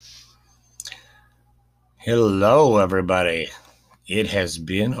Hello, everybody. It has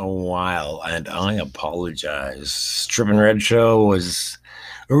been a while, and I apologize. Trippin' Red Show was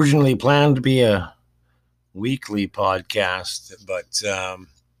originally planned to be a weekly podcast, but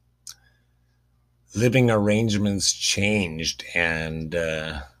living arrangements changed, and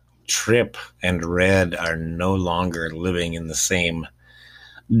Trip and Red are no longer living in the same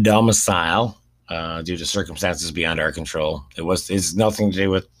domicile due to circumstances beyond our control. It's nothing to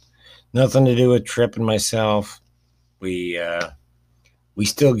do with Trip and myself. We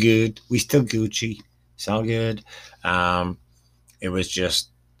still good. We still Gucci. It's all good. Um, it was just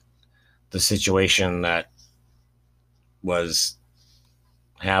the situation that was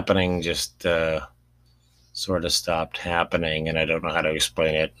happening just sort of stopped happening, and I don't know how to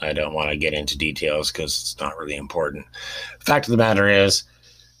explain it. I don't want to get into details because it's not really important. Fact of the matter is,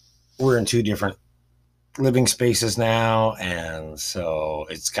 we're in two different living spaces now, and so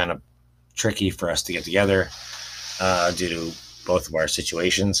it's kind of tricky for us to get together due to both of our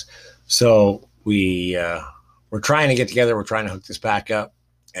situations. So we're trying to get together. We're trying to hook this back up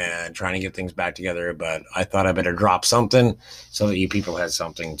and trying to get things back together. But I thought I better drop something so that you people had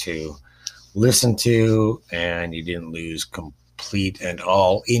something to listen to and you didn't lose complete and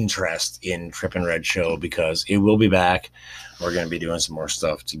all interest in Trippin' Red Show, because it will be back. We're going to be doing some more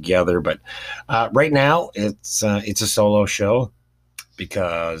stuff together. But right now, it's a solo show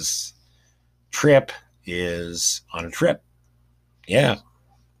because Trip is on a trip. Yeah,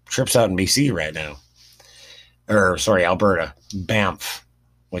 Trip's out in BC right now. Or, sorry, Alberta. Banff,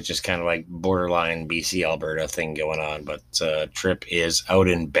 which is kind of like borderline BC, Alberta thing going on. But Trip is out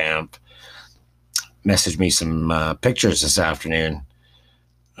in Banff. Messaged me some pictures this afternoon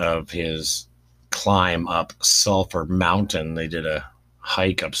of his climb up Sulphur Mountain. They did a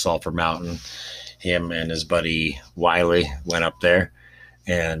hike up Sulphur Mountain. Him and his buddy Wiley went up there,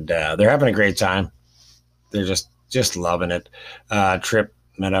 and they're having a great time. They're just loving it. Trip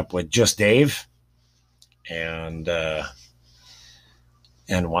met up with Just Dave and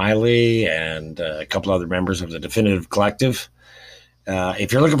Wiley and a couple other members of the Definitive Collective.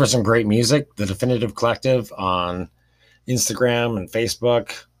 If you're looking for some great music, the Definitive Collective on Instagram and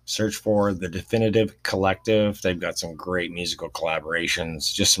Facebook, search for the Definitive Collective. They've got some great musical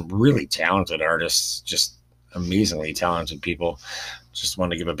collaborations, just some really talented artists, just amazingly talented people. Just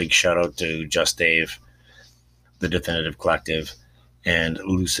want to give a big shout out to Just Dave, the Definitive Collective, and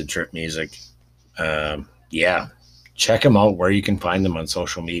Lucid Trip Music. Yeah, check them out where you can find them on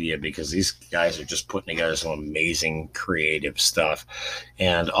social media, because these guys are just putting together some amazing creative stuff.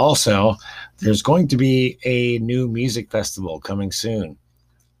 And also, there's going to be a new music festival coming soon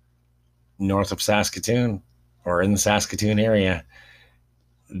north of Saskatoon, or in the Saskatoon area.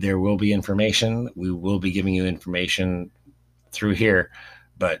 There will be information. We will be giving you information through here,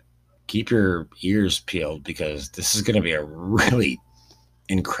 but keep your ears peeled, because this is going to be a really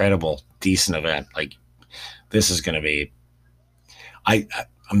incredible, decent event. Like, this is going to be, I'm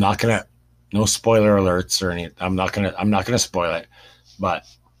not going to, no spoiler alerts or anything. I'm not going to spoil it, but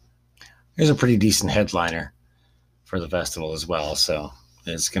there's a pretty decent headliner for the festival as well. So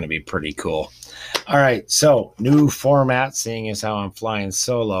it's going to be pretty cool. All right. So new format, seeing as how I'm flying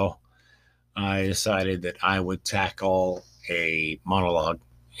solo, I decided that I would tackle a monologue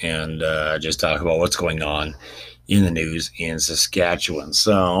and just talk about what's going on in the news in Saskatchewan.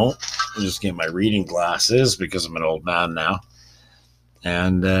 So I'll just get my reading glasses because I'm an old man now.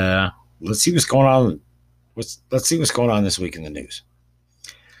 And let's see what's going on. Let's see what's going on this week in the news.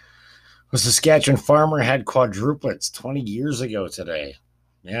 A Saskatchewan farmer had quadruplets 20 years ago today.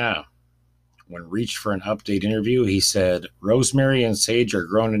 Yeah. When reached for an update interview, he said, rosemary and sage are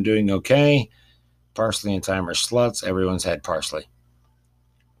grown and doing okay. Parsley and thyme are sluts. Everyone's had parsley.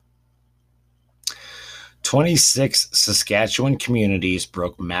 26 Saskatchewan communities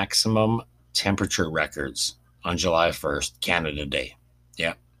broke maximum temperature records on July 1st, Canada Day.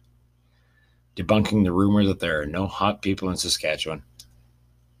 Yeah. Debunking the rumor that there are no hot people in Saskatchewan.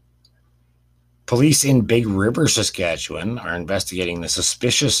 Police in Big River, Saskatchewan are investigating the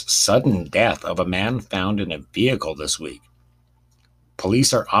suspicious sudden death of a man found in a vehicle this week.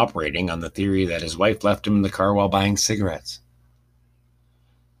 Police are operating on the theory that his wife left him in the car while buying cigarettes.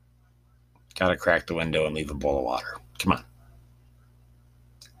 Gotta crack the window and leave a bowl of water. Come on.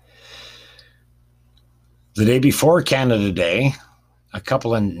 The day before Canada Day, a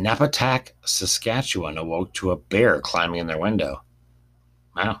couple in Napatak, Saskatchewan awoke to a bear climbing in their window.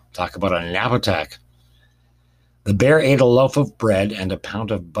 Wow, talk about a Napatak. The bear ate a loaf of bread and a pound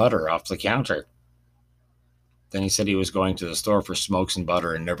of butter off the counter. Then he said he was going to the store for smokes and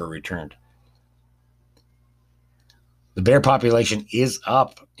butter and never returned. The bear population is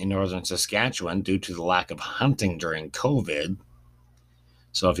up in northern Saskatchewan due to the lack of hunting during COVID.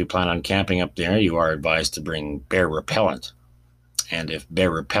 So if you plan on camping up there, you are advised to bring bear repellent. And if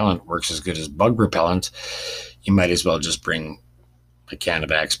bear repellent works as good as bug repellent, you might as well just bring a can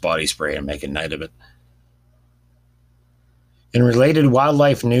of Axe body spray and make a night of it. In related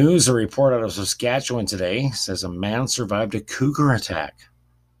wildlife news, a report out of Saskatchewan today says a man survived a cougar attack.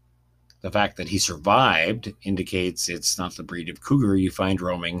 The fact that he survived indicates it's not the breed of cougar you find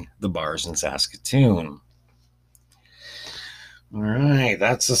roaming the bars in Saskatoon. All right,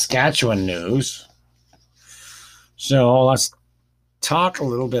 that's Saskatchewan news. So let's talk a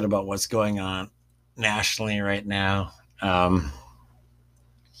little bit about what's going on nationally right now.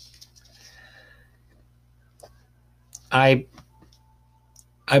 I've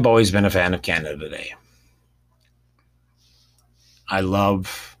always been a fan of Canada Day. I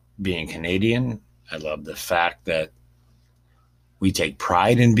love being Canadian. I love the fact that we take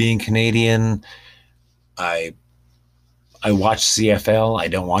pride in being Canadian. I watch CFL. I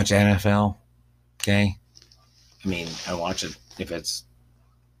don't watch NFL. Okay. I mean, I watch it if it's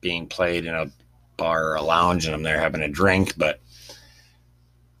being played in a bar or a lounge and I'm there having a drink, but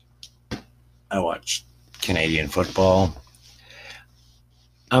I watch Canadian football.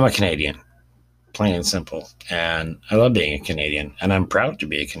 I'm a Canadian, plain and simple. And I love being a Canadian, and I'm proud to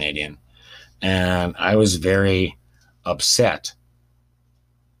be a Canadian. And I was very upset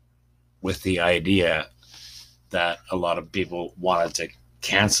with the idea that a lot of people wanted to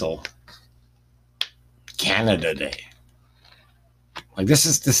cancel Canada Day. Like this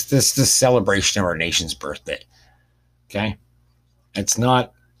is this celebration of our nation's birthday. Okay? It's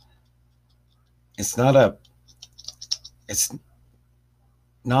not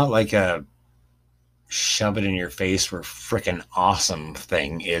like a shove it in your face, we're freaking awesome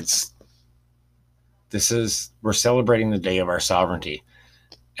thing. We're celebrating the day of our sovereignty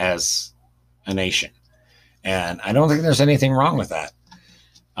as a nation. And I don't think there's anything wrong with that.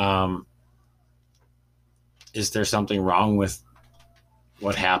 Is there something wrong with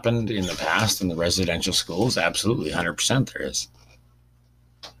what happened in the past in the residential schools? Absolutely, 100% there is.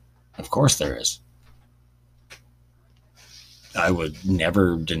 Of course there is. I would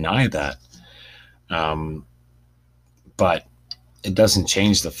never deny that. But it doesn't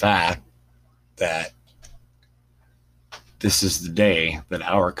change the fact that this is the day that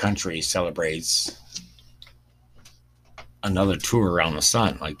our country celebrates another tour around the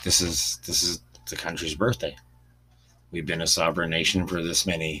sun. Like this is the country's birthday. We've been a sovereign nation for this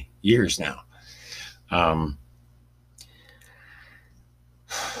many years now.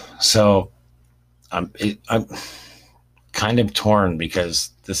 So I'm kind of torn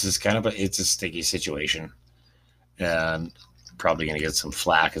because this is it's a sticky situation, and probably going to get some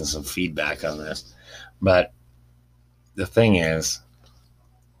flack and some feedback on this. But the thing is,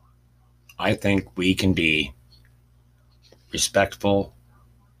 I think we can be respectful,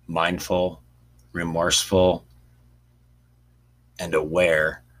 mindful, remorseful, and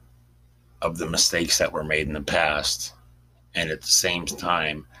aware of the mistakes that were made in the past, and at the same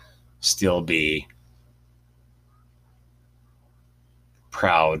time still be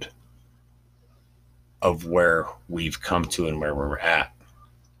proud of where we've come to and where we're at.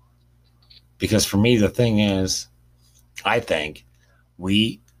 Because for me, the thing is, I think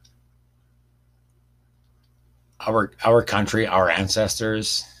our country, our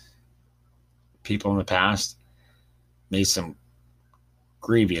ancestors, people in the past made some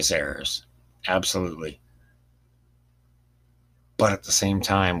grievous errors. Absolutely. But at the same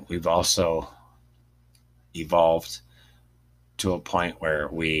time, we've also evolved to a point where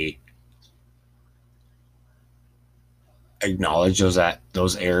we acknowledge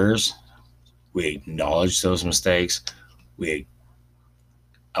those errors. We acknowledge those mistakes. We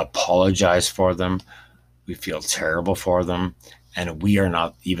apologize for them. We feel terrible for them. And we are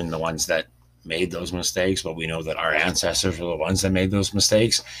not even the ones that made those mistakes, but we know that our ancestors were the ones that made those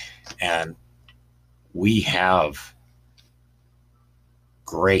mistakes. And we have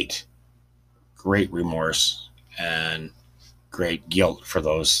great remorse and great guilt for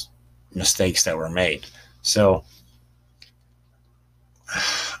those mistakes that were made. So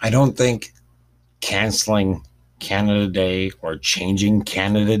I don't think canceling Canada Day or changing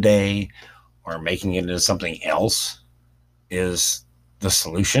Canada Day or making it into something else is the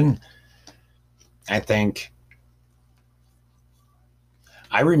solution. I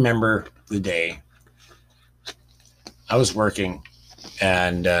remember the day I was working,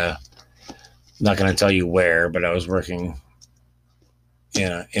 and I'm not going to tell you where, but I was working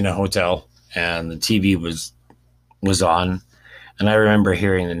in a hotel, and the TV was on, and I remember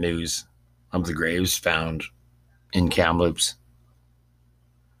hearing the news of the graves found in Kamloops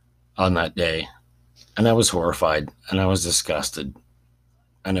on that day, and I was horrified and I was disgusted,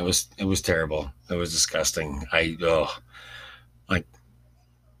 and it was terrible. It was disgusting. Like,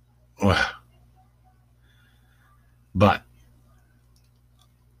 but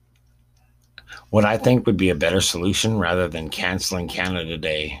what I think would be a better solution, rather than canceling Canada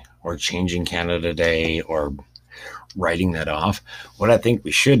Day or changing Canada Day or writing that off, what I think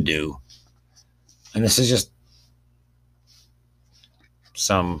we should do, and this is just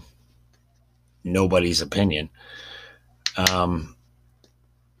some nobody's opinion, how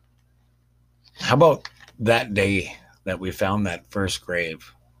about that day that we found that first grave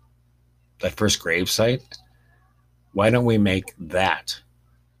site? Why don't we make that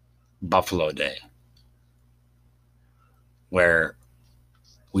Buffalo Day, where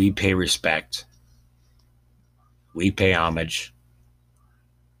we pay respect, we pay homage,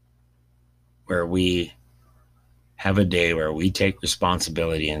 where we have a day where we take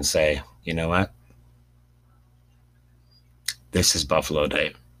responsibility and say, you know what? This is Buffalo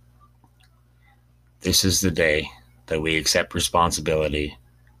Day. This is the day that we accept responsibility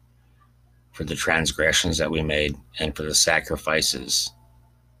for the transgressions that we made and for the sacrifices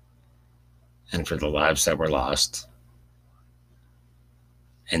and for the lives that were lost.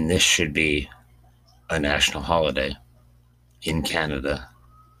 And this should be a national holiday in Canada.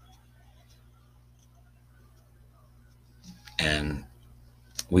 And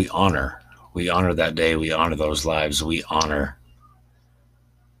we honor that day. We honor those lives. We honor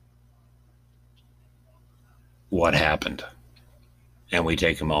what happened. And we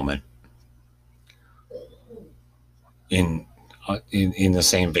take a moment in the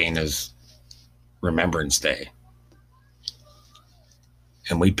same vein as Remembrance Day.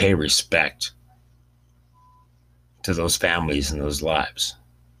 And we pay respect to those families and those lives.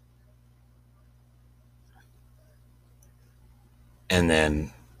 And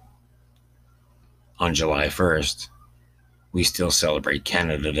then on July 1st, we still celebrate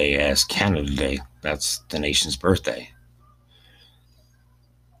Canada Day as Canada Day. That's the nation's birthday.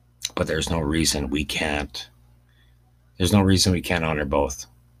 But there's no reason we can't honor both.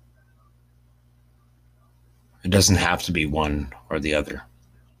 It doesn't have to be one or the other.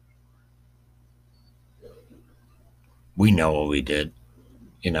 We know what we did.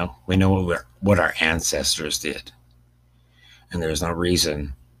 We know what our ancestors did. And there's no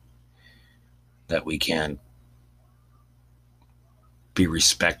reason that we can't be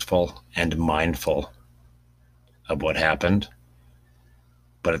respectful and mindful of what happened,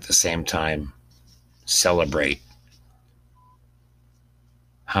 but at the same time, celebrate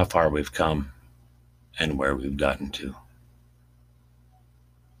how far we've come and where we've gotten to.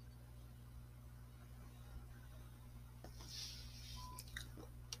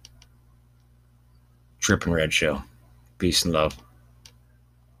 Trippin' Red Show. Peace and love.